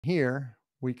Here,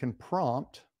 we can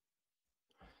prompt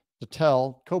to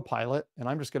tell Copilot, and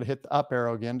I'm just going to hit the up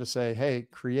arrow again to say, hey,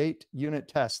 create unit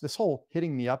tests. This whole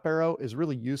hitting the up arrow is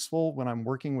really useful when I'm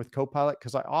working with Copilot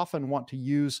because I often want to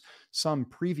use some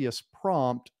previous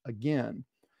prompt again.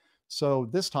 So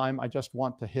this time I just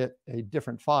want to hit a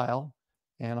different file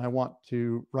and I want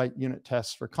to write unit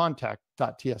tests for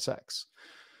contact.tsx.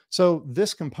 So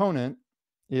this component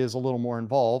is a little more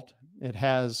involved. It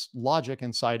has logic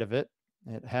inside of it.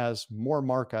 It has more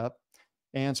markup.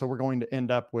 And so we're going to end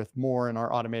up with more in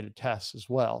our automated tests as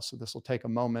well. So this will take a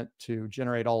moment to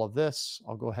generate all of this.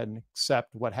 I'll go ahead and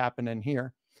accept what happened in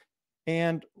here.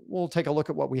 And we'll take a look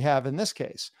at what we have in this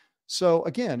case. So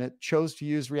again, it chose to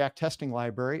use React testing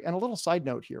library. And a little side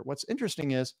note here, what's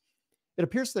interesting is it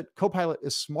appears that Copilot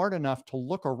is smart enough to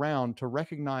look around to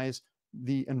recognize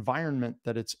the environment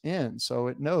that it's in. So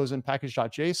it knows in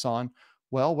package.json,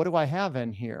 well, what do I have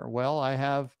in here? Well, I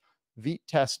have Vite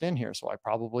test in here. So I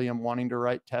probably am wanting to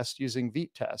write test using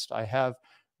Vite test. I have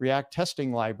React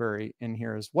testing library in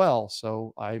here as well.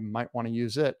 So I might want to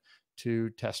use it to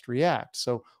test React.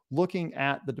 So looking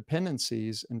at the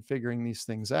dependencies and figuring these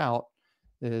things out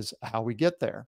is how we get there.